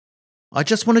I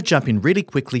just want to jump in really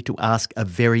quickly to ask a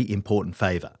very important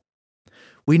favour.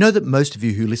 We know that most of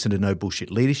you who listen to No Bullshit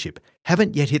Leadership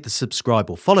haven't yet hit the subscribe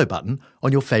or follow button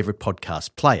on your favourite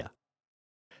podcast player.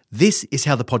 This is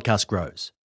how the podcast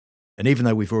grows. And even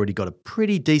though we've already got a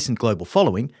pretty decent global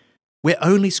following, we're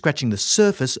only scratching the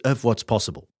surface of what's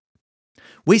possible.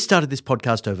 We started this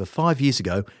podcast over 5 years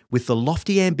ago with the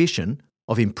lofty ambition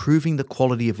of improving the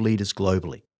quality of leaders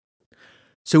globally.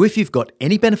 So if you've got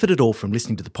any benefit at all from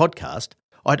listening to the podcast,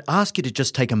 I'd ask you to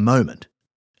just take a moment,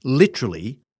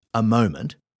 literally a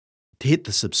moment, to hit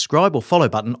the subscribe or follow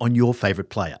button on your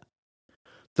favourite player.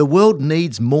 The world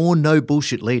needs more no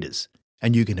bullshit leaders,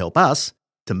 and you can help us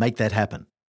to make that happen.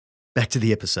 Back to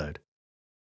the episode.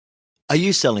 Are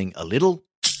you selling a little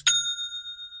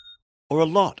or a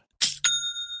lot?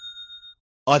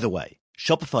 Either way,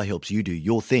 Shopify helps you do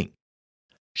your thing.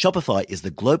 Shopify is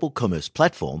the global commerce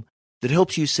platform that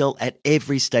helps you sell at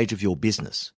every stage of your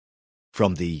business.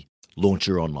 From the launch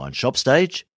your online shop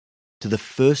stage, to the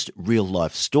first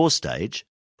real-life store stage,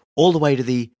 all the way to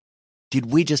the did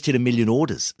we just hit 1 million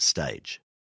orders stage.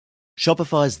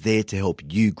 Shopify's there to help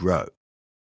you grow.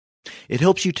 It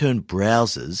helps you turn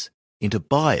browsers into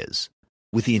buyers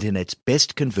with the internet's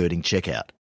best converting checkout.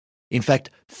 In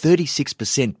fact,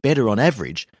 36% better on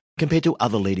average compared to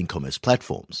other leading commerce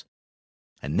platforms.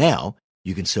 And now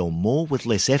you can sell more with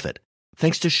less effort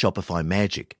thanks to Shopify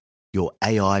Magic, your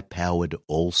AI-powered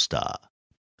all-star.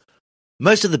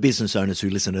 Most of the business owners who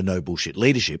listen to No Bullshit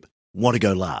Leadership want to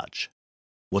go large.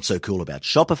 What's so cool about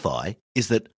Shopify is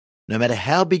that no matter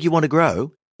how big you want to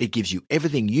grow, it gives you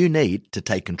everything you need to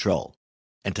take control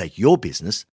and take your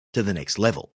business to the next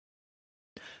level.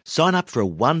 Sign up for a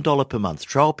 $1 per month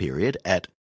trial period at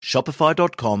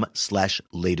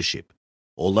shopify.com/leadership,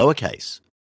 all lowercase.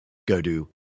 Go to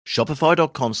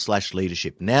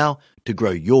shopify.com/leadership now to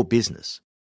grow your business,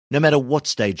 no matter what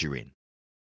stage you're in.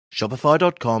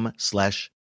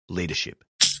 Shopify.com/leadership.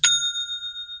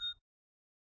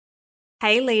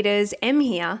 Hey leaders, Em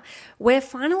here. We're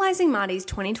finalising Marty's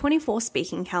 2024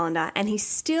 speaking calendar and he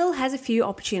still has a few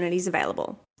opportunities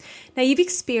available. Now you've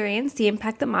experienced the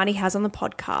impact that Marty has on the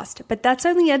podcast, but that's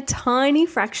only a tiny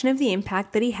fraction of the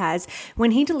impact that he has when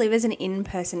he delivers an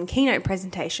in-person keynote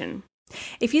presentation.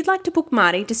 If you'd like to book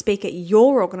Marty to speak at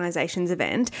your organisation's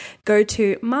event, go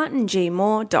to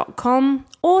martingmoore.com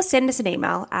or send us an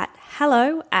email at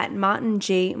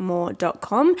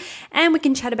hello@martingmoore.com and we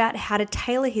can chat about how to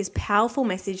tailor his powerful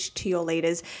message to your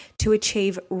leaders to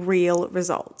achieve real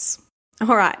results.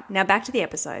 All right, now back to the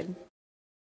episode.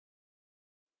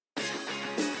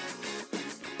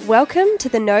 Welcome to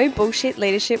the No Bullshit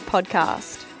Leadership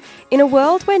Podcast. In a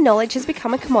world where knowledge has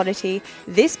become a commodity,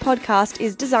 this podcast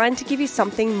is designed to give you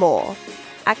something more.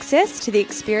 Access to the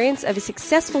experience of a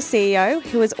successful CEO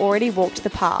who has already walked the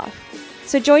path.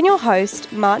 So join your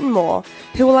host, Martin Moore,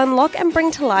 who will unlock and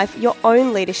bring to life your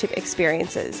own leadership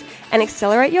experiences and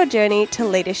accelerate your journey to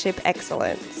leadership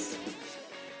excellence.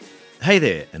 Hey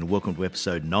there, and welcome to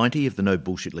episode 90 of the No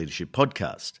Bullshit Leadership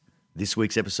Podcast. This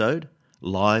week's episode,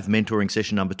 live mentoring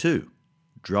session number 2,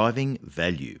 driving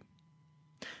value.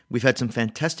 We've had some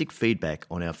fantastic feedback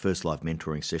on our first live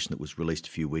mentoring session that was released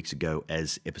a few weeks ago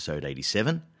as episode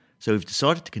 87, so we've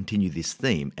decided to continue this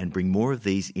theme and bring more of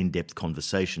these in-depth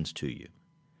conversations to you.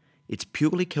 It's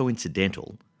purely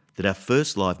coincidental that our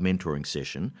first live mentoring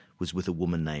session was with a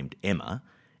woman named Emma,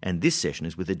 and this session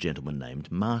is with a gentleman named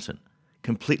Martin.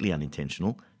 Completely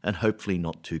unintentional and hopefully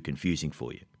not too confusing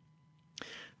for you.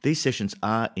 These sessions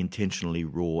are intentionally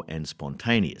raw and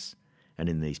spontaneous, and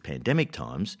in these pandemic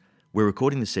times, we're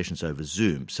recording the sessions over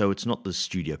Zoom, so it's not the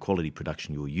studio quality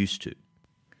production you're used to.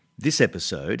 This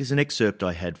episode is an excerpt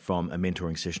I had from a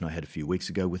mentoring session I had a few weeks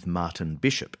ago with Martin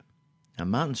Bishop. Now,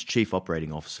 Martin's Chief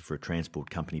Operating Officer for a transport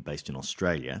company based in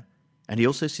Australia, and he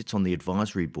also sits on the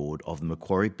advisory board of the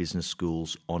Macquarie Business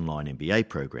School's online MBA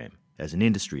program as an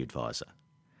industry advisor.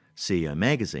 CEO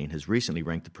Magazine has recently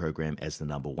ranked the program as the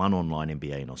number 1 online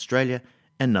MBA in Australia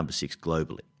and number 6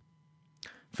 globally.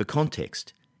 For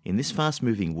context, in this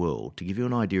fast-moving world, to give you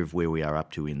an idea of where we are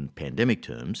up to in pandemic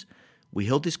terms, we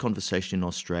held this conversation in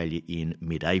Australia in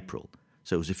mid-April,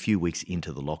 so it was a few weeks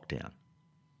into the lockdown.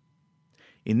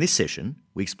 In this session,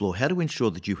 we explore how to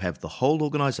ensure that you have the whole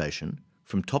organisation,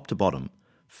 from top to bottom,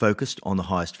 focused on the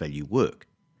highest value work,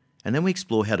 and then we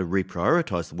explore how to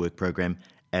reprioritise the work program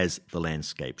as the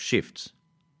landscape shifts.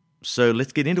 So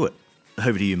let's get into it.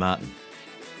 Over to you, Martin.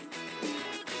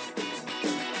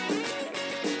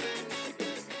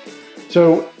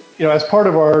 So, as part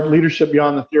of our Leadership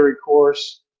Beyond the Theory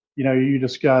course, you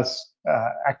discuss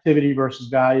activity versus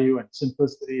value and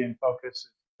simplicity and focus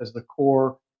as the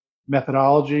core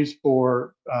methodologies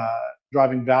for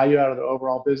driving value out of the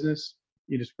overall business.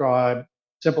 You describe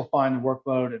simplifying the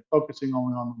workload and focusing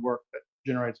only on the work that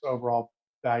generates overall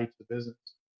value to the business.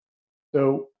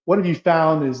 So what have you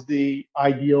found is the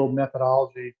ideal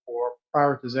methodology for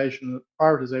prioritization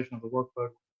of the workload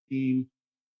team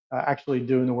actually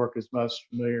doing the work is most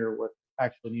familiar with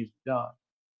actually needs to be done?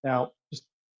 Now, just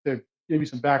to give you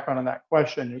some background on that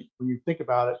question, when you think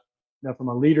about it, from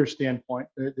a leader standpoint,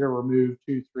 they're removed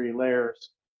 2-3 layers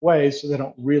away, so they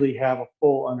don't really have a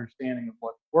full understanding of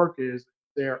what the work is.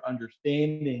 Their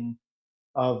understanding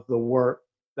of the work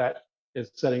that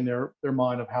is setting their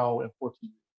mind of how important it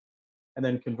is. And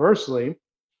then conversely,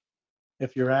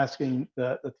 if you're asking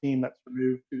the team that's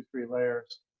removed 2-3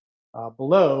 layers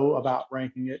below about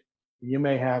ranking it, you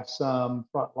may have some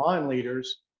frontline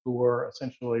leaders who are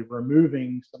essentially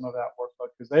removing some of that workload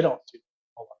because they don't see a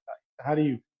whole lot of value. How do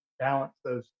you balance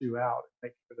those two out and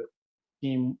make sure that the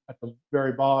team at the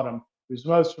very bottom, who's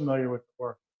most familiar with the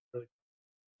work, really?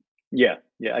 Yeah.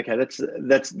 Okay,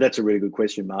 that's a really good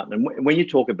question, Martin. And when you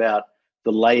talk about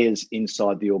the layers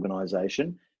inside the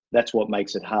organization, that's what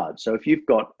makes it hard. So if you've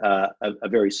got a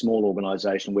very small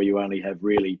organization where you only have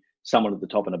really someone at the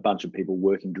top and a bunch of people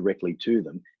working directly to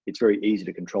them, it's very easy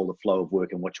to control the flow of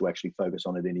work and what you actually focus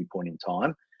on at any point in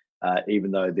time,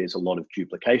 even though there's a lot of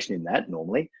duplication in that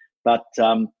normally. But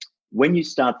when you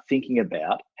start thinking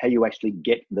about how you actually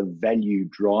get the value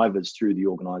drivers through the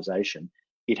organization,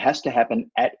 it has to happen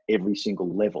at every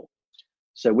single level.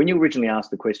 So when you originally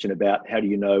asked the question about how do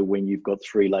you know when you've got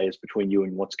 3 layers between you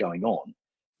and what's going on,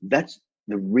 that's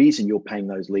the reason you're paying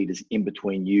those leaders in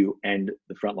between you and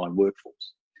the frontline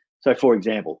workforce. So for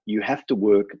example, you have to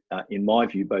work, in my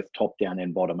view, both top down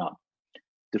and bottom up.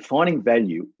 Defining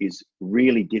value is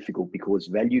really difficult because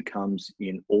value comes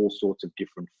in all sorts of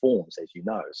different forms, as you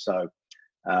know.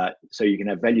 So you can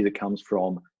have value that comes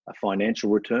from a financial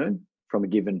return from a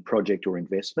given project or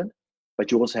investment,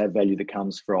 but you also have value that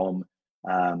comes from,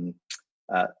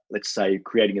 let's say,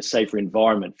 creating a safer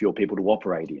environment for your people to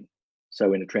operate in.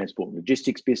 So in a transport and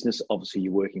logistics business, obviously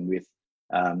you're working with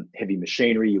heavy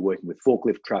machinery, you're working with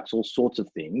forklift trucks, all sorts of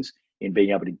things in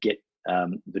being able to get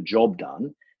the job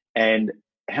done. And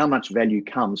how much value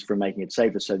comes from making it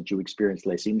safer so that you experience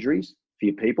less injuries for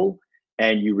your people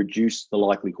and you reduce the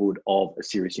likelihood of a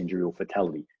serious injury or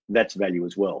fatality. That's value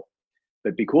as well.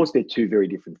 But because they're two very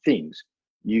different things,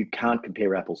 you can't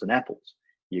compare apples and apples.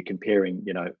 You're comparing,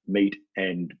 meat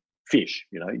and fish,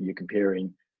 you're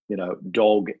comparing,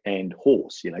 dog and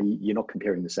horse, you're not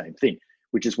comparing the same thing,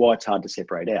 which is why it's hard to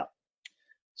separate out.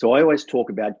 So I always talk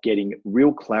about getting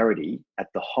real clarity at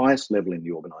the highest level in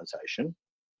the organization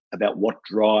about what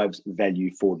drives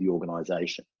value for the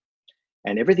organization.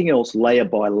 And everything else, layer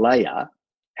by layer,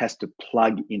 has to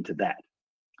plug into that.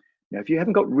 Now, if you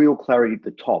haven't got real clarity at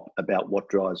the top about what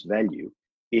drives value,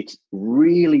 it's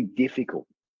really difficult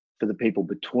for the people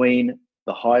between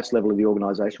the highest level of the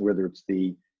organization, whether it's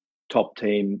the top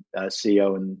team,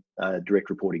 CEO and direct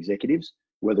report executives,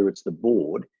 whether it's the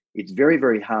board. It's very,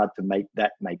 very hard to make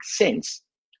that make sense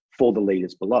for the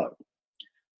leaders below.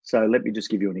 So let me just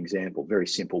give you an example, very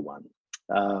simple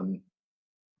one.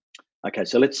 Okay,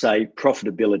 so let's say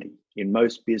profitability in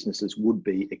most businesses would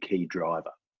be a key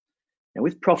driver. Now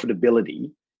with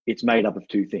profitability, it's made up of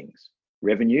two things,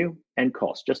 revenue and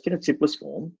cost, just in its simplest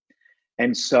form.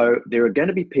 And so there are going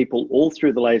to be people all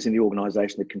through the layers in the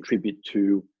organization that contribute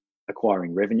to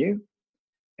acquiring revenue.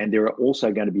 And there are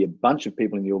also going to be a bunch of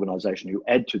people in the organization who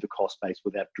add to the cost base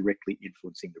without directly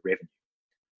influencing the revenue.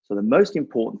 So the most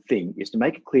important thing is to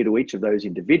make it clear to each of those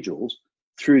individuals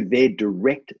through their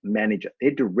direct manager.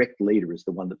 Their direct leader is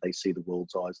the one that they see the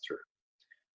world's eyes through.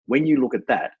 When you look at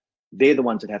that, they're the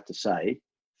ones that have to say,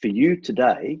 for you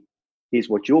today, here's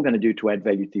what you're going to do to add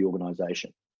value to the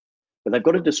organization. But they've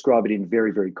got to describe it in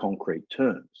very, very concrete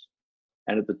terms.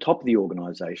 And at the top of the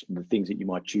organization, the things that you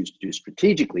might choose to do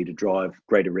strategically to drive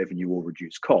greater revenue or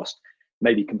reduce cost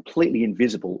may be completely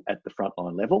invisible at the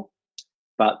frontline level.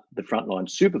 But the frontline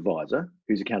supervisor,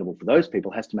 who's accountable for those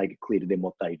people, has to make it clear to them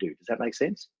what they do. Does that make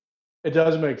sense? It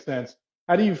does make sense.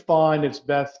 How do you find it's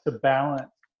best to balance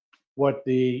what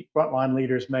the frontline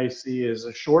leaders may see as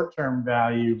a short-term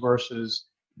value versus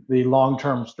the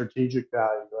long-term strategic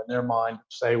value in their mind,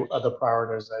 say, of the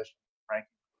prioritization ranking?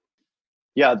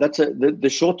 Yeah, that's the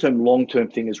short-term,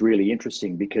 long-term thing is really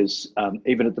interesting because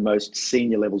even at the most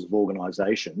senior levels of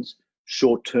organizations,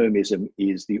 short-termism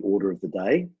is the order of the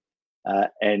day.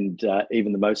 And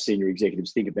even the most senior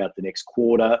executives think about the next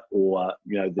quarter or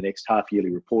the next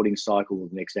half-yearly reporting cycle or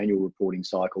the next annual reporting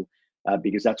cycle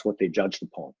because that's what they're judged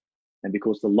upon. And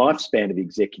because the lifespan of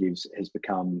executives has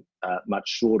become much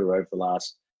shorter over the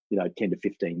last 10 to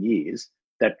 15 years,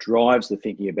 that drives the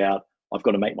thinking about I've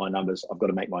got to make my numbers. I've got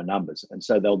to make my numbers. And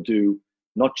so they'll do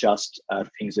not just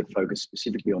things that focus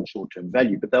specifically on short-term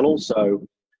value, but they'll also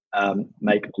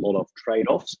make a lot of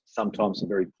trade-offs, sometimes some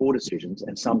very poor decisions,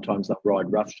 and sometimes they'll ride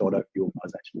roughshod over the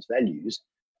organisation's values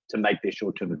to make their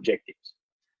short-term objectives.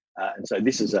 And so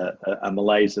this is a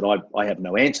malaise that I have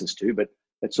no answers to, but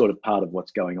it's sort of part of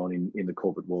what's going on in the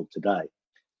corporate world today.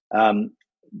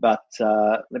 But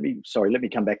let me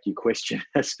come back to your question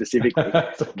specifically.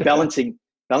 Okay.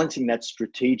 Balancing that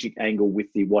strategic angle with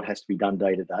the what has to be done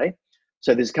day to day.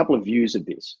 So there's a couple of views of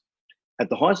this. At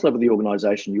the highest level of the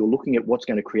organisation, you're looking at what's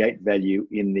going to create value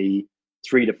in the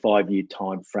 3 to 5 year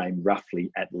time frame, roughly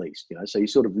at least. So you're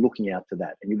sort of looking out to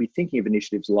that, and you'll be thinking of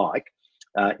initiatives like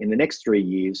in the next 3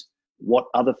 years, what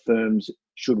other firms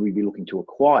should we be looking to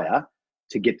acquire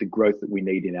to get the growth that we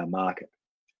need in our market,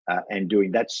 and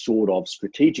doing that sort of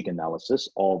strategic analysis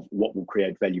of what will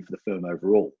create value for the firm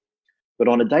overall. But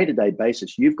on a day-to-day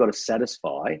basis, you've got to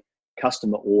satisfy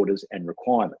customer orders and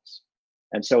requirements.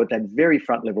 And so at that very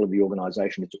front level of the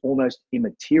organisation, it's almost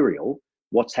immaterial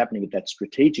what's happening at that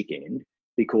strategic end,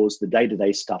 because the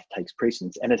day-to-day stuff takes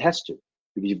precedence, and it has to,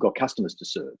 because you've got customers to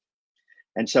serve.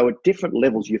 And so at different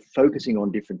levels, you're focusing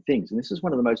on different things. And this is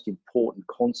one of the most important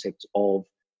concepts of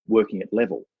working at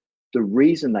level. The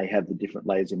reason they have the different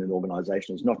layers in an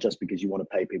organisation is not just because you want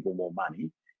to pay people more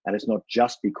money, and it's not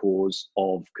just because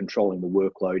of controlling the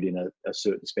workload in a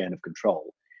certain span of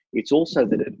control. It's also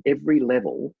that at every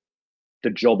level, the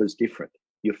job is different.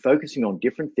 You're focusing on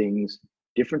different things,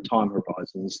 different time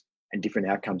horizons, and different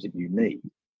outcomes that you need.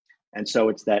 And so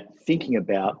it's that thinking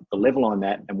about the level I'm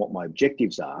at and what my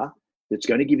objectives are that's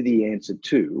going to give you the answer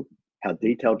to how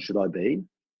detailed should I be?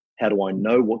 How do I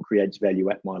know what creates value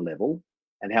at my level?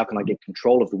 And how can I get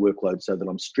control of the workload so that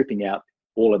I'm stripping out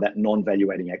all of that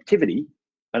non-value adding activity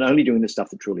and only doing the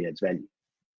stuff that truly adds value?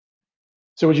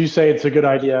 So would you say it's a good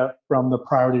idea from the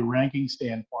priority ranking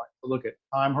standpoint to look at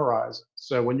time horizon?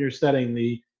 So when you're setting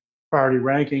the priority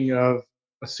ranking of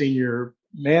a senior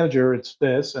manager, it's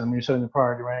this, and when you're setting the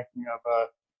priority ranking of a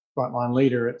frontline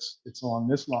leader, it's along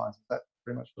this line. Is that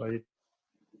pretty much what you?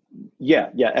 Yeah,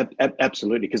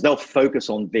 absolutely, because they'll focus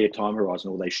on their time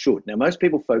horizon, or they should. Now, most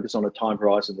people focus on a time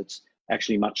horizon that's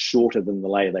actually much shorter than the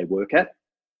layer they work at.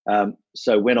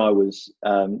 So when I was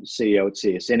CEO at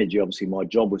CS Energy, obviously my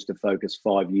job was to focus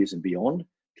 5 years and beyond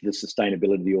to the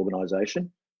sustainability of the organisation.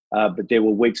 But there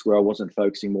were weeks where I wasn't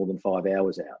focusing more than 5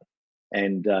 hours out.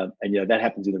 And that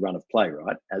happens in the run of play,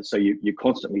 right? And so you're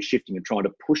constantly shifting and trying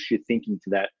to push your thinking to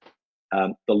that,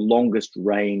 the longest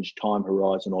range time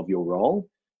horizon of your role.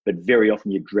 But very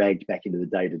often you're dragged back into the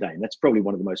day-to-day. And that's probably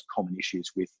one of the most common issues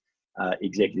with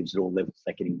executives at all levels.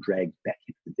 They're getting dragged back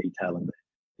into the detail and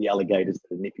the alligators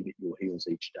that are nipping at your heels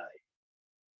each day.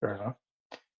 Fair enough.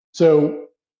 So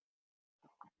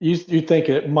you think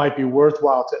it might be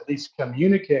worthwhile to at least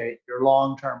communicate your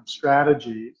long-term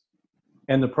strategies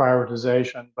and the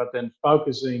prioritization, but then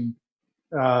focusing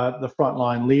the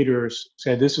frontline leaders,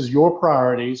 say, this is your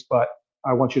priorities, but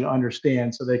I want you to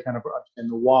understand, so they kind of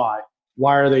understand the why.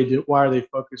 Why are they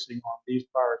focusing on these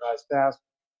prioritized tasks?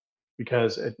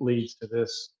 Because it leads to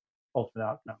this ultimate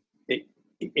outcome.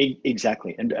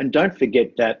 Exactly. And don't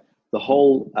forget that the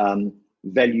whole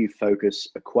value focus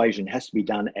equation has to be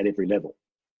done at every level.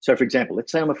 So for example,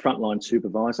 let's say I'm a frontline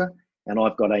supervisor and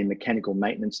I've got a mechanical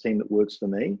maintenance team that works for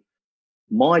me.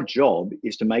 My job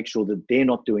is to make sure that they're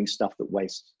not doing stuff that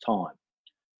wastes time.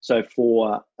 So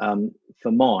for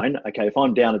mine, okay, if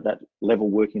I'm down at that level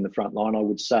working the front line, I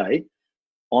would say,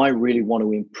 I really want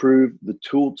to improve the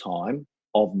tool time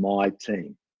of my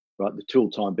team, right? The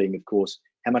tool time being, of course,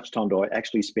 how much time do I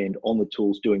actually spend on the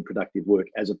tools doing productive work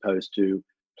as opposed to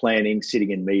planning,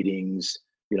 sitting in meetings,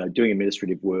 doing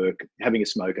administrative work, having a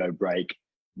smoko break,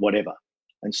 whatever.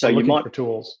 And so you might for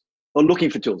tools. Or looking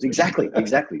for tools, exactly.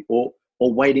 Or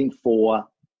waiting for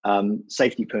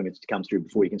safety permits to come through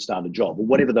before you can start a job, or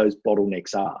whatever those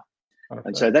bottlenecks are. Okay.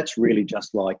 And so that's really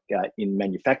just like in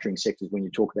manufacturing sectors, when you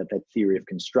talk about that theory of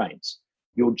constraints,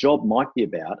 your job might be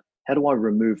about, how do I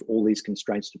remove all these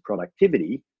constraints to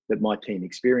productivity that my team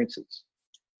experiences?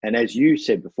 And as you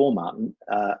said before, Martin,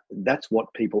 that's what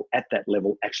people at that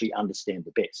level actually understand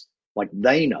the best. Like,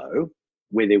 they know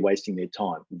where they're wasting their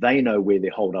time. They know where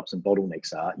their holdups and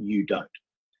bottlenecks are. You don't.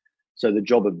 So the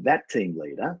job of that team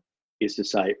leader is to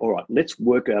say, all right, let's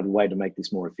work out a way to make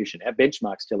this more efficient. Our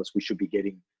benchmarks tell us we should be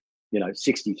getting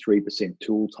 63%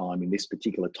 tool time in this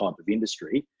particular type of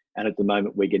industry. And at the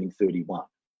moment, we're getting 31.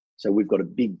 So we've got a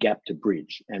big gap to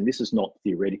bridge. And this is not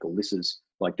theoretical. This is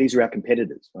like, these are our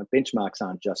competitors. Right? Benchmarks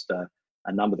aren't just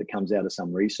a number that comes out of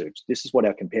some research. This is what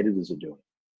our competitors are doing.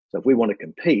 So if we want to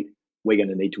compete, we're going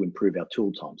to need to improve our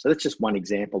tool time. So that's just one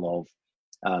example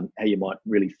of how you might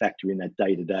really factor in that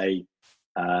day-to-day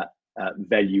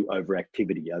value over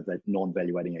activity, that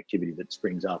non-valuating activity that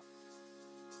springs up.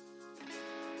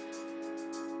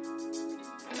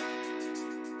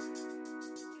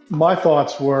 My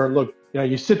thoughts were, look,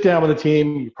 you sit down with a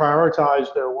team, you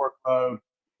prioritize their workload,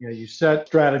 you set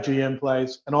strategy in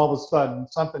place, and all of a sudden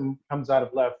something comes out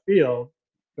of left field,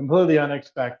 completely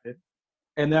unexpected,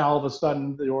 and now all of a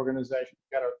sudden the organization's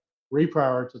got to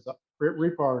reprioritize.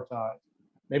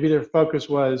 Maybe their focus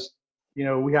was,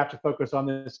 we have to focus on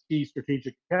this key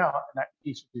strategic account, and that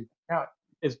key strategic account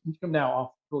is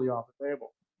now fully off the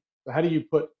table. So how do you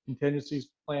put contingencies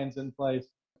plans in place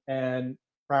and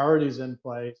priorities in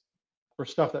place for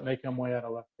stuff that may come way out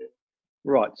of left field?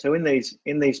 Right. So in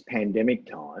these pandemic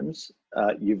times,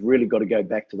 you've really got to go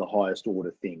back to the highest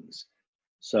order things.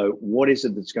 So what is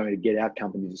it that's going to get our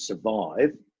company to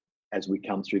survive as we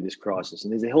come through this crisis?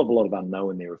 And there's a hell of a lot of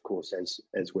unknown there, of course,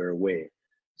 as we're aware.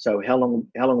 So how long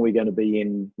are we going to be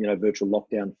in virtual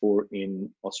lockdown for in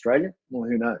Australia? Well,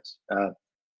 who knows?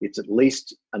 It's at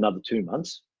least another 2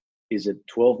 months. Is it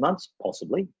 12 months?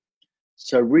 Possibly.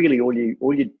 So really, all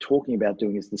you're talking about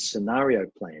doing is the scenario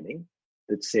planning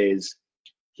that says,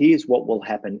 here's what will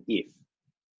happen if,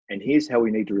 and here's how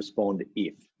we need to respond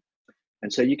if.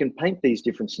 And so you can paint these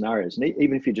different scenarios, and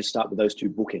even if you just start with those two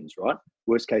bookends, right?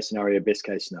 Worst case scenario, best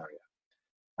case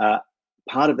scenario.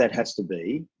 Part of that has to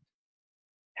be,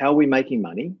 how are we making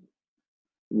money?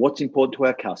 What's important to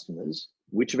our customers?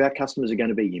 Which of our customers are going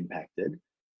to be impacted?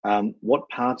 What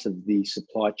parts of the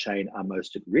supply chain are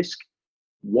most at risk?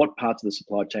 What parts of the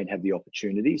supply chain have the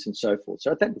opportunities, and so forth.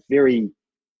 So at that very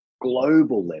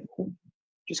global level,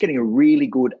 just getting a really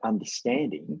good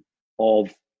understanding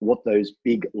of what those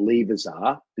big levers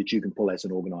are that you can pull as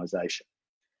an organization.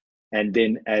 And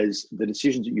then as the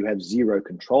decisions that you have zero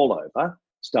control over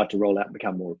start to roll out and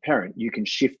become more apparent, you can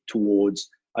shift towards,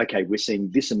 okay, we're seeing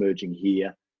this emerging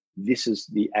here. This is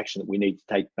the action that we need to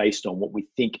take based on what we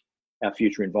think our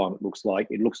future environment looks like.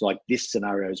 It looks like this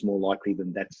scenario is more likely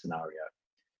than that scenario.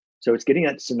 So it's getting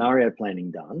that scenario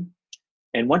planning done.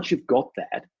 And once you've got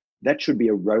that, that should be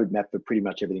a roadmap for pretty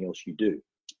much everything else you do.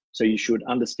 So you should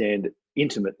understand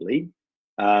intimately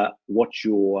what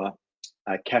your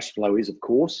cash flow is, of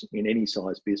course, in any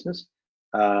size business,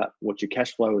 what your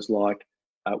cash flow is like,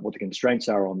 what the constraints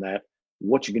are on that,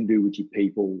 what you can do with your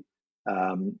people,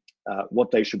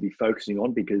 what they should be focusing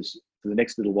on, because for the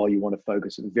next little while, you want to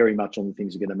focus very much on the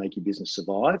things that are going to make your business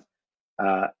survive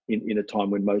in a time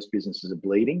when most businesses are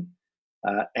bleeding,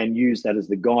 and use that as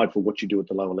the guide for what you do at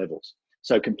the lower levels.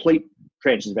 So complete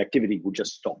tranches of activity will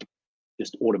just stop,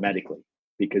 just automatically,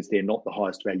 because they're not the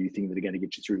highest value thing that are going to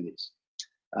get you through this.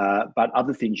 But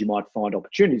other things, you might find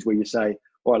opportunities where you say,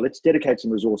 all right, let's dedicate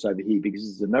some resource over here because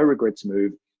this is a no regrets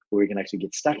move where we can actually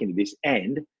get stuck into this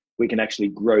and we can actually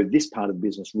grow this part of the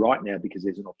business right now because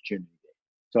there's an opportunity there.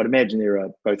 So I'd imagine there are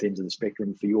both ends of the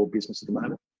spectrum for your business at the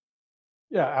moment.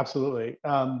 Yeah, absolutely.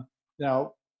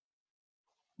 Now,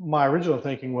 my original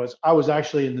thinking was I was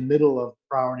actually in the middle of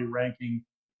priority ranking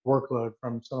workload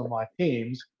from some of my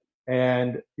teams,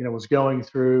 and was going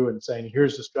through and saying,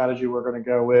 here's the strategy we're going to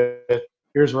go with,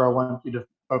 here's where I want you to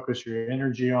focus your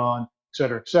energy on, et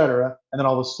cetera, et cetera. And then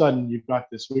all of a sudden you've got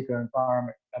this weaker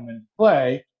environment come into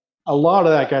play. A lot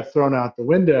of that got thrown out the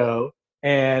window,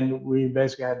 and we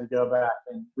basically had to go back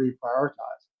and reprioritize.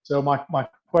 So my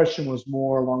question was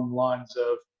more along the lines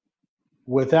of,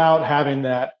 without having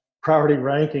that priority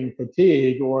ranking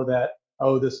fatigue, or that,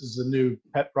 oh, this is a new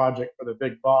pet project for the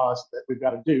big boss that we've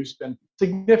got to do, spend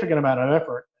significant amount of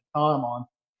effort and time on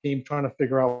team trying to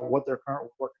figure out what they're currently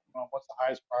working on, what's the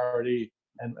highest priority,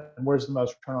 and where's the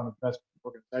most return on investment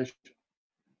for the organization.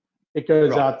 It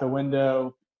goes out the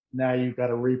window. Now you've got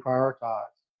to reprioritize.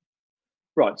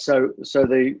 Right. So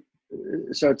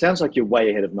it sounds like you're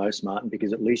way ahead of most, Martin,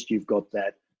 because at least you've got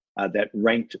that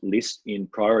ranked list in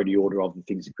priority order of the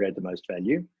things that create the most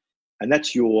value. And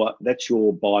that's your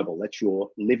Bible. That's your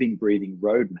living, breathing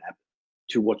roadmap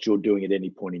to what you're doing at any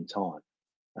point in time.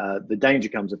 The danger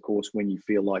comes, of course, when you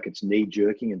feel like it's knee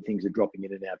jerking and things are dropping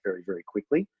in and out very, very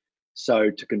quickly.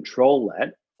 So to control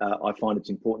that, I find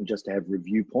it's important just to have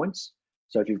review points.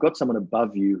 So if you've got someone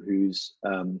above you who's,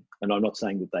 and I'm not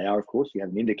saying that they are, of course, you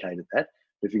haven't indicated that,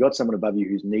 but if you've got someone above you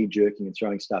who's knee jerking and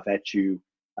throwing stuff at you,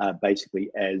 basically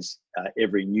as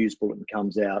every news bulletin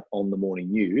comes out on the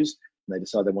morning news, and they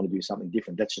decide they want to do something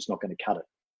different, that's just not going to cut it.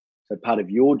 So part of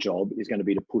your job is going to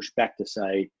be to push back to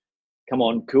say, come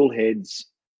on, cool heads,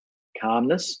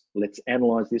 calmness, let's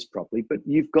analyze this properly. But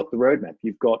you've got the roadmap.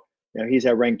 You've got, here's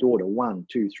our ranked order, 1,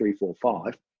 2, 3, 4,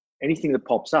 5. Anything that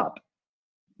pops up,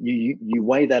 you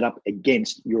weigh that up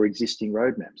against your existing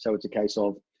roadmap. So it's a case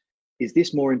of, is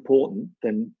this more important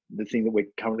than the thing that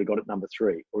we've currently got at number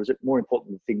 3? Or is it more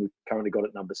important than the thing we've currently got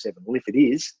at number 7? Well, if it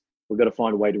is, we've got to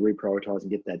find a way to reprioritize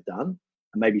and get that done.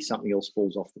 And maybe something else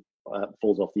falls off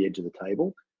the edge of the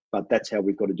table. But that's how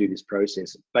we've got to do this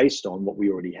process based on what we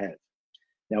already have.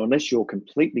 Now, unless you're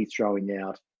completely throwing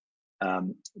out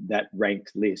that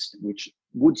ranked list, which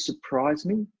would surprise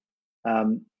me,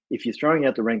 if you're throwing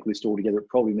out the ranked list altogether, it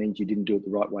probably means you didn't do it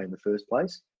the right way in the first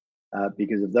place.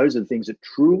 Because if those are the things that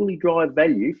truly drive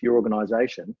value for your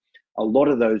organization, a lot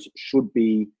of those should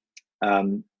be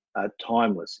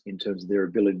timeless in terms of their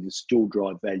ability to still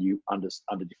drive value under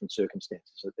different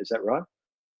circumstances. So is that right?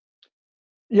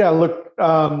 Yeah, look,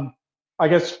 I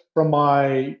guess from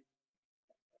my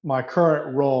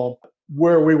current role,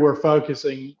 where we were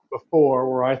focusing before,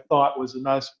 where I thought was the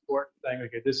most important thing,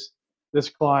 okay, this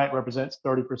client represents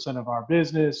 30% of our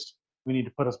business. We need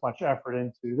to put as much effort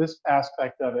into this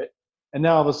aspect of it. And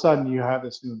now all of a sudden you have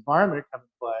this new environment come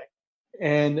into play.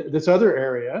 And this other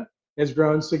area has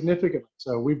grown significantly.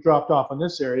 So we've dropped off on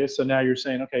this area. So now you're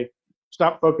saying, okay,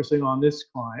 stop focusing on this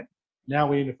client. Now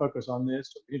we need to focus on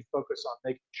this. We need to focus on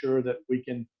making sure that we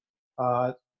can,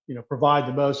 provide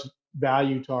the most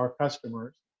value to our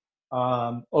customers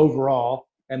overall.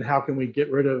 And how can we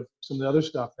get rid of some of the other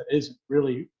stuff that isn't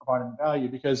really providing value?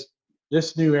 Because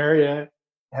this new area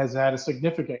has had a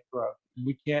significant growth, and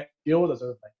we can't deal with those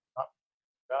other things. Not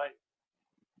value.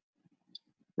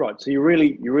 Right. So you're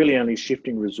really only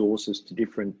shifting resources to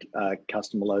different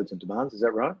customer loads and demands. Is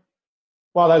that right?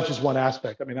 Well, that's just one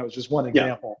aspect. I mean, that was just one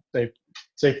example. Yeah.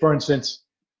 Say for instance,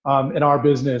 in our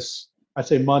business, I'd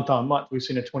say month on month, we've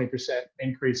seen a 20%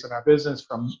 increase in our business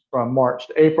from March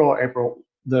to April.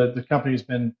 The company's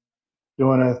been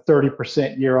doing a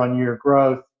 30% year-on-year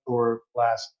growth for the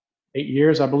last 8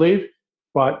 years, I believe.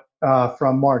 But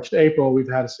from March to April, we've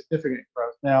had a significant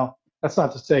growth. Now, that's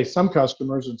not to say some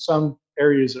customers and some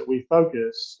areas that we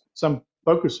focus, some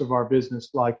focus of our business,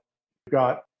 like we've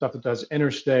got stuff that does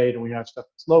interstate, and we have stuff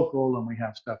that's local, and we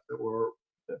have stuff that we're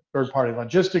third-party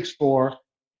logistics for.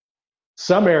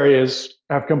 Some areas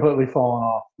have completely fallen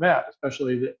off the map,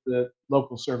 especially the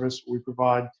local service we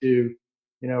provide to,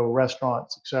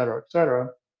 restaurants, et cetera,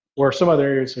 where some other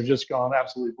areas have just gone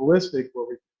absolutely ballistic,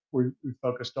 where we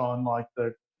focused on like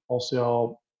the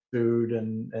wholesale food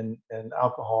and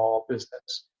alcohol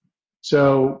business.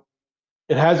 So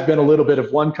it has been a little bit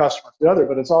of one customer to the other,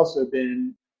 but it's also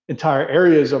been entire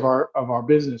areas of our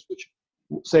business, which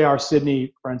say our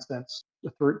Sydney, for instance,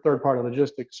 the third-party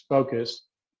logistics focus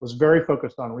was very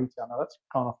focused on retail. Now that's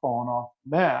kind of fallen off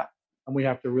the map, and we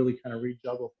have to really kind of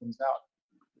rejuggle things out.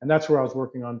 And that's where I was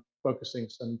working on focusing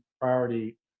some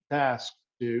priority tasks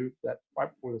to that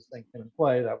right before this thing came in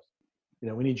play. That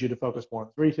was, we need you to focus more on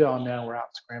retail, and now we're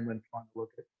out scrambling trying to look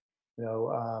at,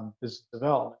 business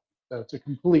development. So it's a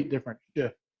complete different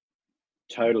shift.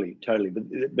 Totally.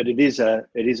 But it is a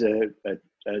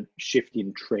shift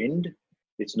in trend.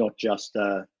 It's not just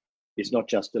a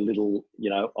little,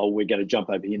 we're going to jump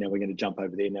over here, now we're going to jump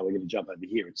over there, now we're going to jump over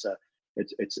here.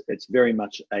 It's very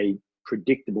much a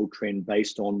predictable trend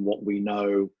based on what we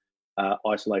know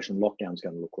isolation lockdown is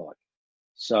going to look like.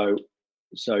 So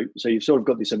you've sort of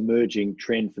got this emerging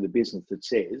trend for the business that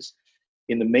says,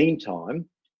 in the meantime,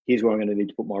 here's where I'm going to need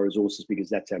to put my resources because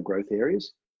that's our growth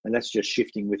areas. And that's just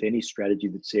shifting with any strategy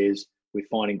that says we're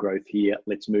finding growth here,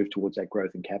 let's move towards that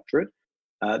growth and capture it.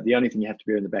 The only thing you have to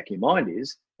bear in the back of your mind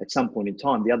is at some point in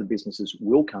time, the other businesses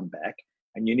will come back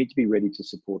and you need to be ready to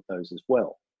support those as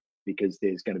well, because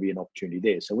there's going to be an opportunity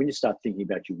there. So when you start thinking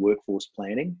about your workforce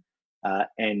planning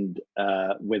and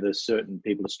whether certain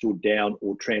people are stood down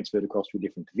or transferred across to a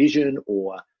different division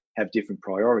or have different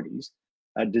priorities,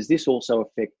 does this also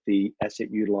affect the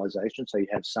asset utilization? So you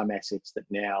have some assets that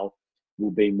now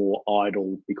will be more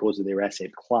idle because of their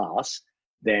asset class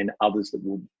than others that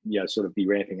will sort of be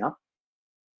ramping up?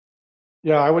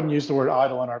 Yeah, I wouldn't use the word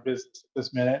idle in our business at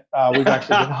this minute. We've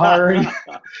actually been hiring.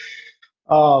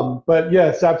 But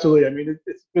yes, absolutely. I mean,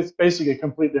 it's basically a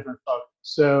complete different focus.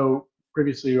 So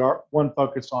previously, our one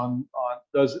focus on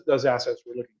those assets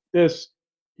we're looking at this.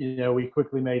 We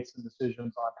quickly made some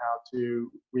decisions on how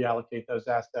to reallocate those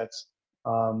assets.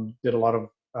 Did a lot of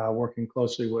working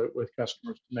closely with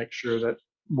customers to make sure that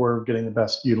we're getting the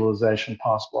best utilization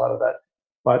possible out of that.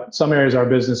 But some areas of our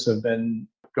business have been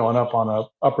going up on a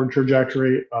upward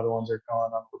trajectory. Other ones are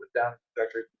going on a little bit down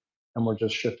trajectory, and we're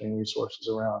just shifting resources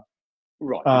around.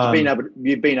 Right.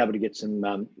 You've been able to get some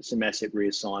asset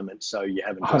reassignment, so you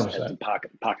haven't just 100%. Had to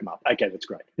park them up. Okay, that's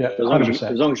great. Yeah, as long as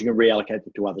you can reallocate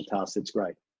them to other tasks, that's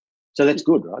great. So that's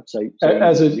good, right? So it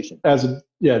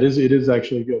is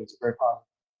actually good. It's very positive.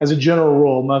 as a general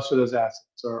rule, most of those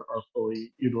assets are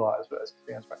fully utilized as it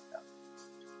stands right now.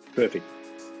 Perfect.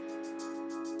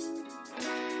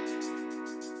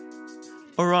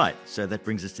 All right, so that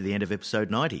brings us to the end of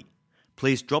episode 90.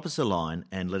 Please drop us a line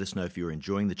and let us know if you're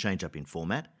enjoying the Change Up in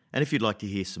format and if you'd like to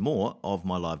hear some more of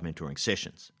my live mentoring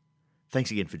sessions.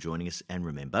 Thanks again for joining us, and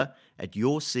remember, at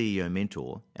Your CEO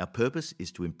Mentor, our purpose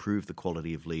is to improve the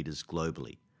quality of leaders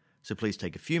globally. So please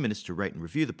take a few minutes to rate and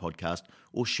review the podcast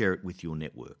or share it with your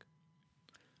network.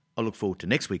 I look forward to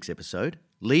next week's episode,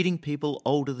 Leading People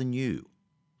Older Than You.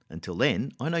 Until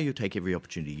then, I know you'll take every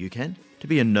opportunity you can to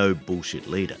be a no bullshit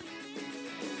leader.